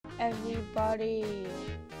everybody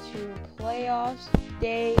to playoffs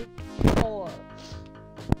day 4. Will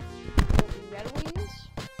be Red Wings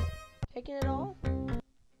taking it all?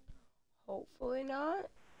 Hopefully not.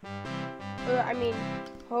 I mean,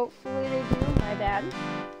 hopefully they do. My bad.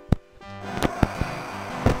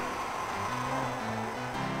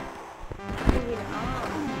 Moving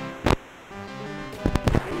on.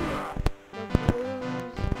 The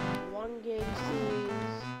Blues 1-game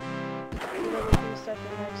series. So that we can start the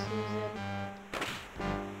next season.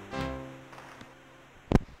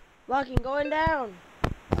 Locking going down.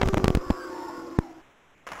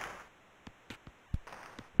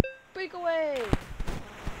 Breakaway.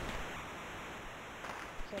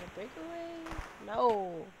 Is that a breakaway?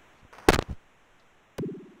 No.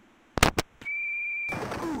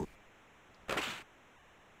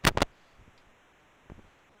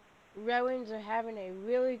 Red Wings are having a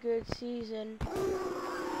really good season.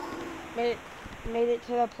 Made it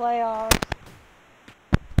to the playoffs.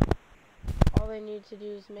 All they need to do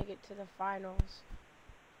is make it to the finals.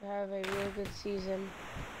 To have a really good season.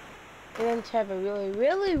 And then to have a really,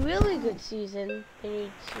 really, really good season, they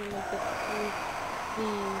need to make it to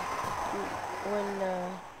win the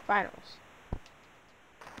finals.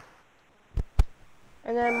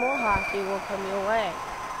 And then more hockey will come your way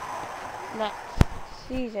next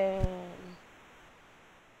season.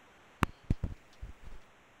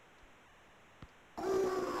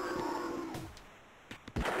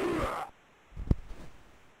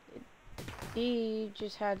 D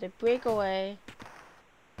just had the breakaway.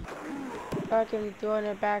 Fucking throwing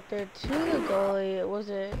it back there to the goalie. It was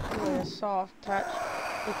a soft touch.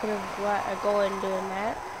 They could have let a goal in doing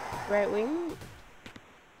that. Red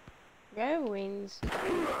Wings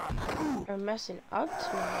are messing up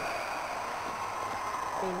tonight.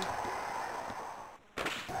 I mean,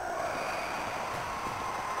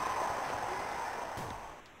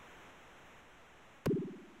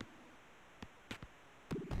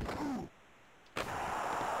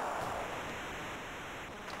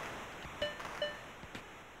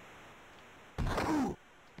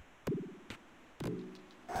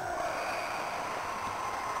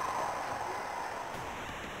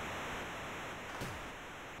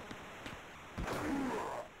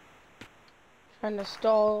 trying to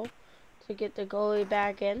stall to get the goalie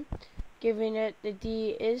back in. Giving it, the D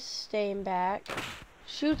is staying back.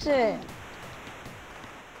 Shoots it!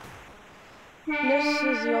 This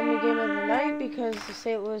is the only game of the night because the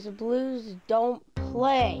St. Louis Blues don't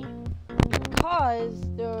play. Because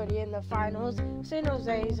they're already in the finals. San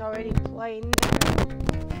Jose is already playing their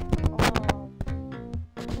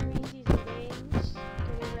preseason games.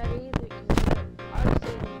 Getting ready because they're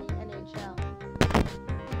obviously in the NHL.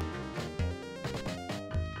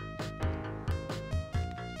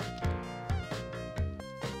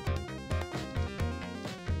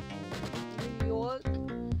 New York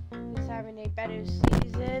is having a better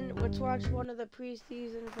season. Let's watch one of the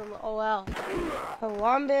preseason from OL.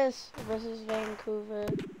 Columbus versus Vancouver.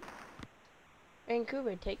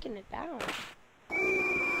 Vancouver taking it down.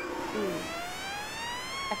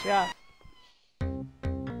 That's rough.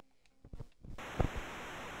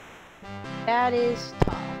 That is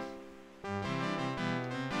tough.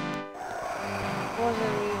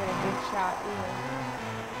 Wasn't even a good shot either.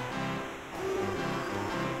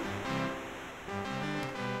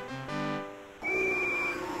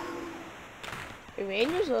 The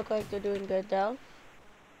Rangers look like they're doing good though.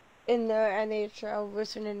 In their NHL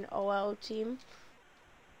versus an OL team.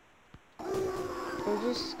 They're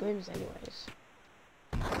just squims anyways.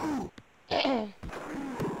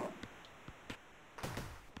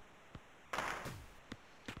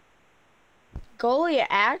 Goalie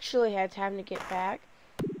actually had time to get back.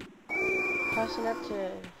 Passing up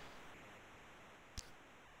to...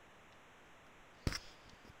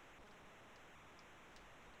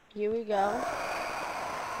 Here we go.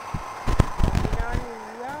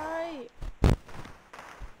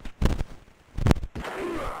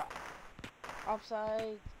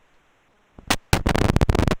 Offside.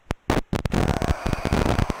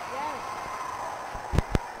 Yes.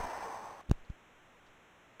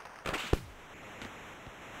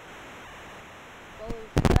 Goalie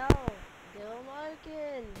fell. Dylan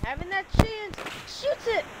Larkin having that chance. Shoots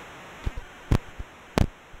it.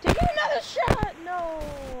 Taking another shot. No.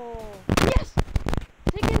 Yes.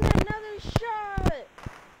 Taking another shot.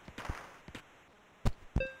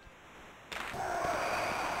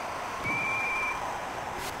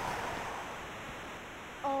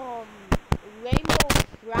 Rainbow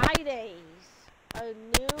Fridays are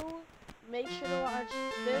new. Make sure to watch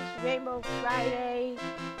this Rainbow Friday.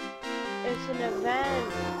 It's an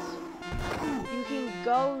event. you can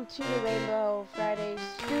go to the Rainbow Friday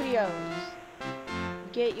Studios.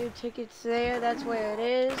 Get your tickets there, that's where it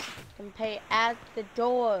is. And pay at the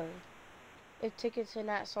door if tickets are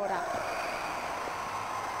not sold out.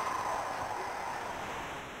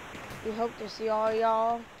 We hope to see all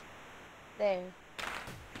y'all there.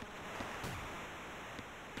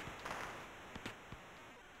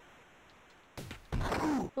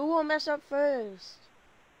 Who will mess up first?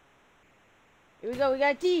 Here we go, we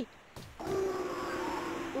got D.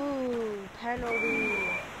 Ooh, penalty.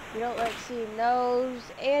 We don't like seeing those.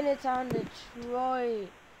 And it's on Detroit.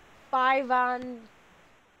 5 on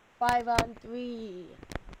 3.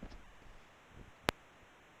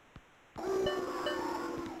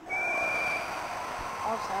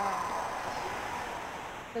 Offside.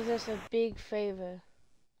 Does us a big favor.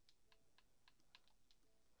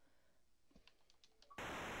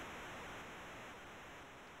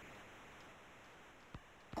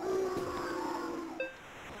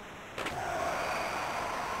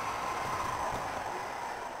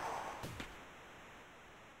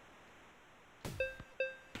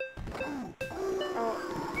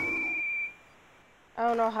 I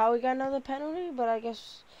don't know how we got another penalty, but I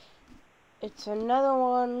guess it's another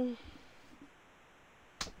one.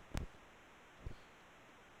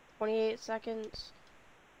 28 seconds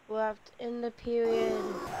left in the period.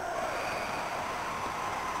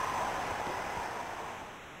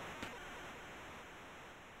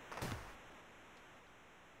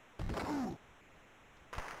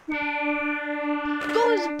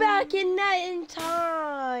 Goes back in net in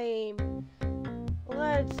time.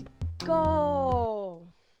 Let's go.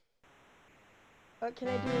 What can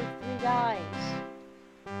I do with 3 guys?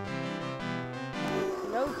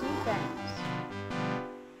 No defense.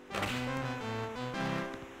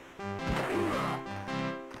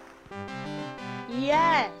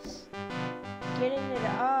 Yes! Getting it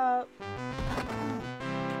up.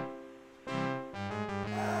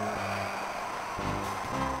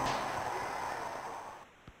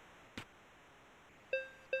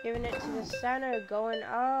 Giving it to the center, going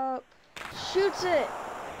up. Shoots it!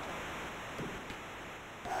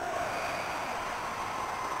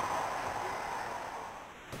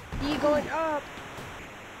 E going up.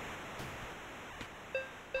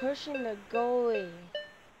 Pushing the goalie.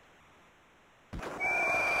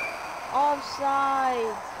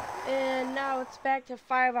 Offside. And now it's back to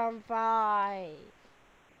 5 on 5.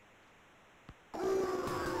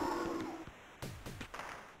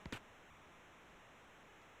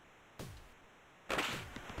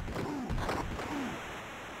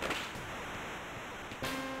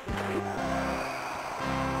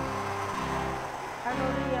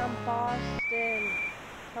 Penalty on Boston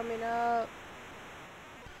coming up.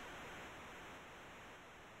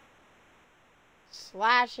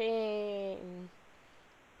 Slashing.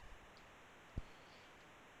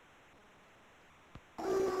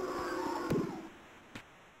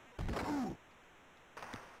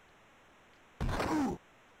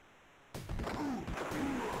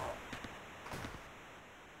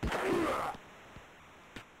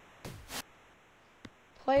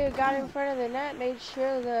 Player got in front of the net, made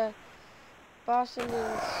sure the Boston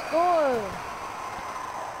didn't score.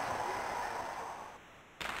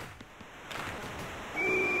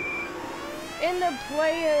 And the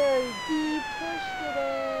player, he pushed it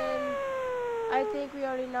in. I think we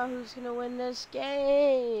already know who's gonna win this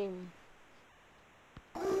game.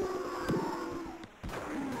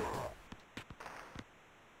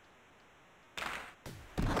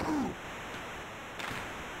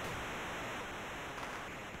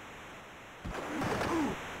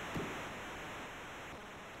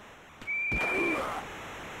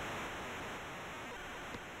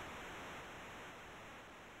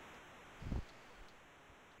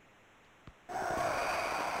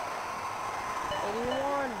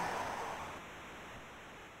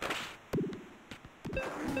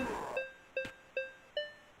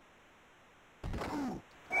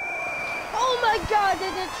 God, the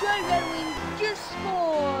Detroit Red Wings just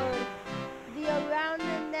scored the around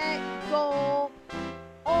the net goal.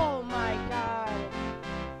 Oh my God.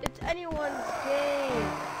 It's anyone's game.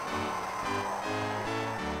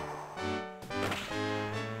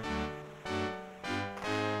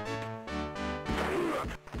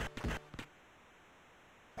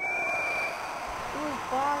 It was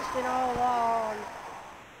Boston all along.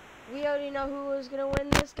 We already know who was going to win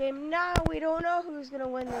this game. Now we don't know who's going to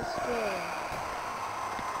win this game.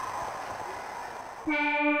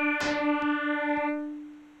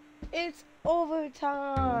 It's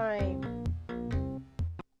overtime.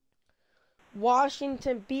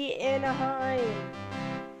 Washington beat Anaheim.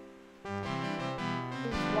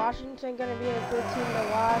 This is Washington gonna be a good team to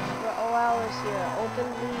watch, but OL is here. Open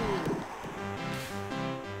lead.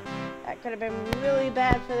 That could have been really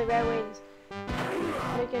bad for the Red Wings.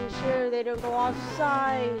 Making sure they don't go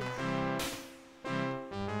offside.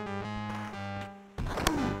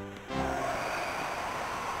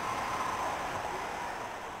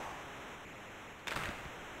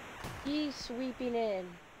 He's sweeping in.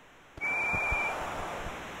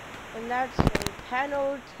 And that's a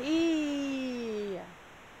penalty.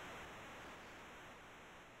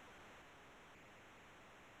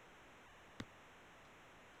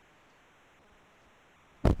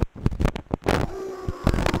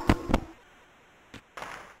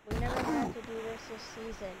 We never had to do this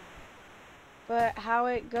season. But how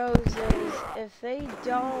it goes is if they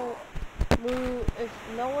don't move, if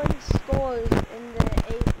no one scores in the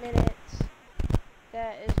 8 minutes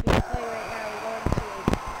that is being played right now, we're going to a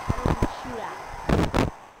penalty shootout.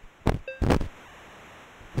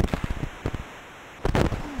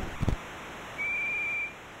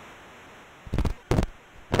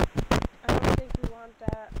 I don't think we want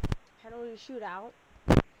that penalty shootout.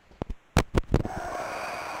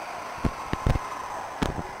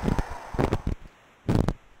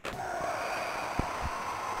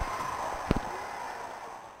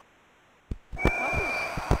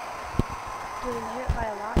 Getting hit by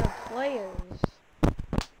a lot of players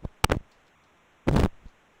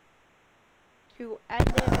to end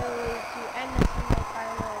it early, to end the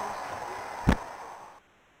semifinals.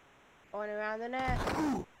 Going around the net.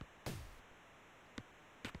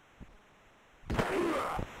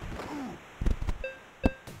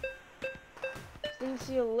 Since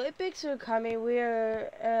the Olympics are coming, we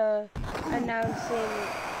are announcing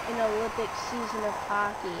an Olympic season of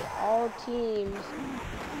hockey. All teams.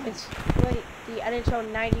 It's like the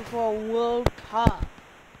NHL '94 World Cup.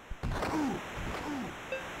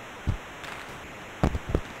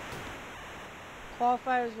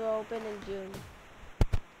 Qualifiers will open in June.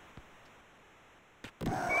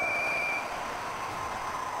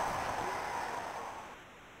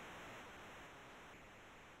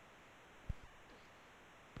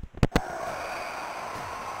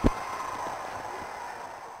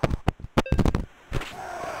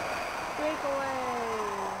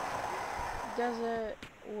 Doesn't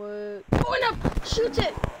work. Oh, no! Shoots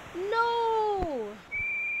it! No!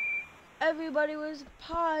 Everybody was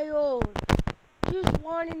piled. Just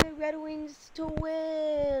wanting the Red Wings to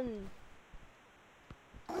win.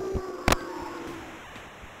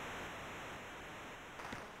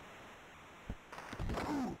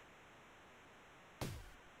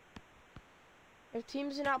 If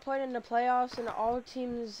teams are not playing in the playoffs and all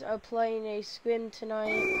teams are playing a scrim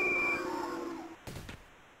tonight,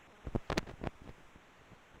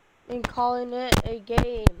 and calling it a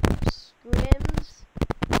game. Scrims.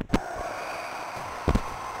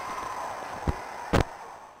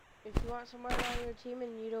 If you want someone on your team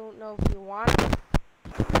and you don't know if you want it,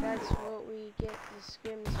 that's what we get the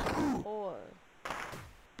scrims for.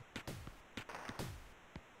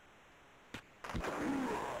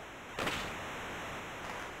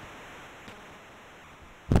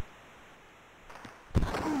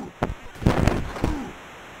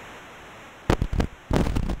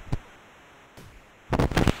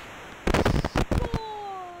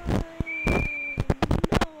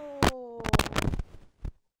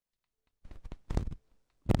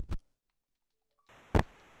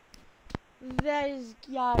 That has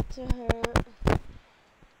got to hurt.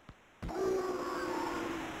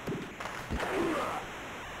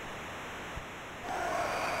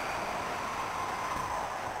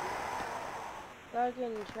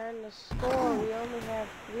 Larkin trying to score. We only have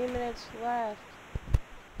 3 minutes left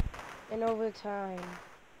in overtime.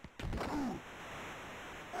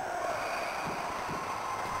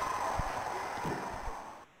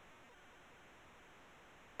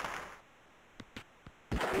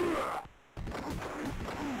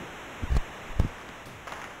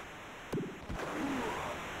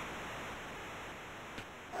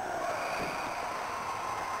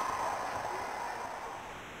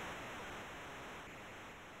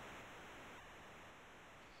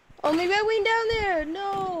 Only Red Wing down there!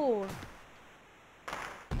 No!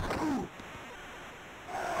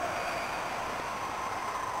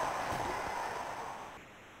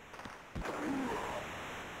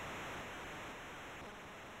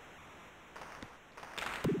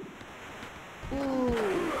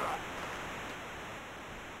 Ooh.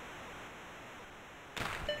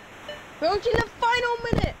 Approaching the final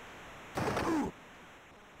minute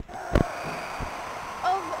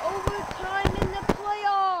of overtime in the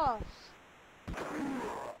playoffs.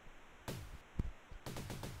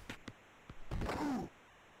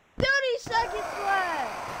 30 seconds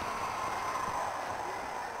left.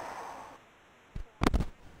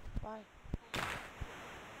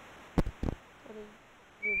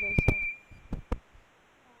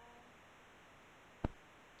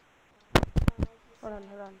 Hold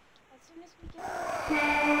on. As soon as we get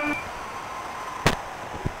Yeah,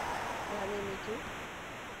 me too.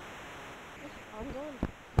 I'm going.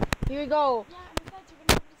 Here we go. yeah, and besides, you're gonna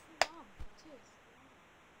be able to see Mom too.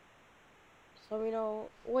 So we know.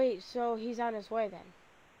 Wait, so he's on his way then.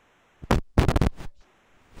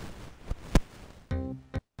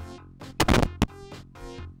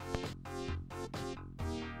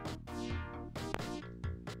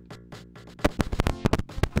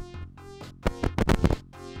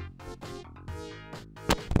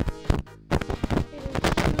 It is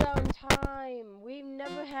shootout time. We've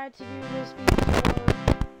never had to do this before.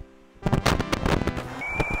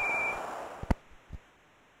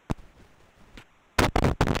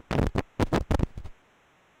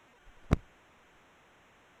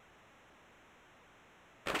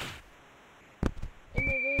 And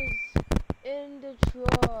it is in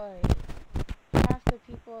Detroit. Half the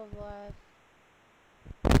people have left.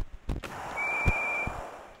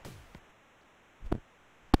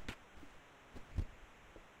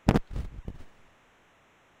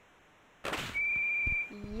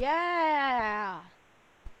 Yeah!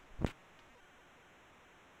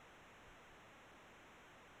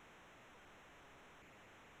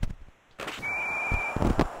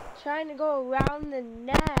 Trying to go around the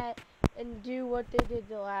net and do what they did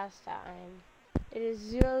the last time. It is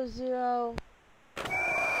 0-0.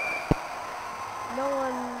 No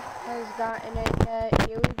one has gotten it yet.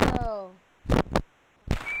 Here we go.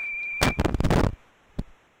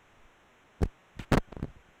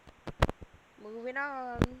 Moving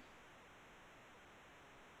on.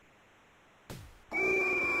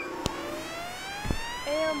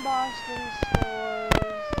 And Boston scores.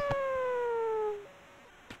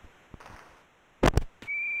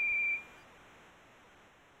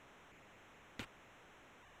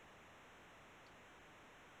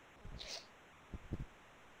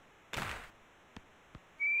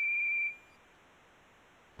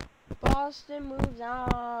 Boston moves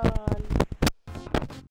on.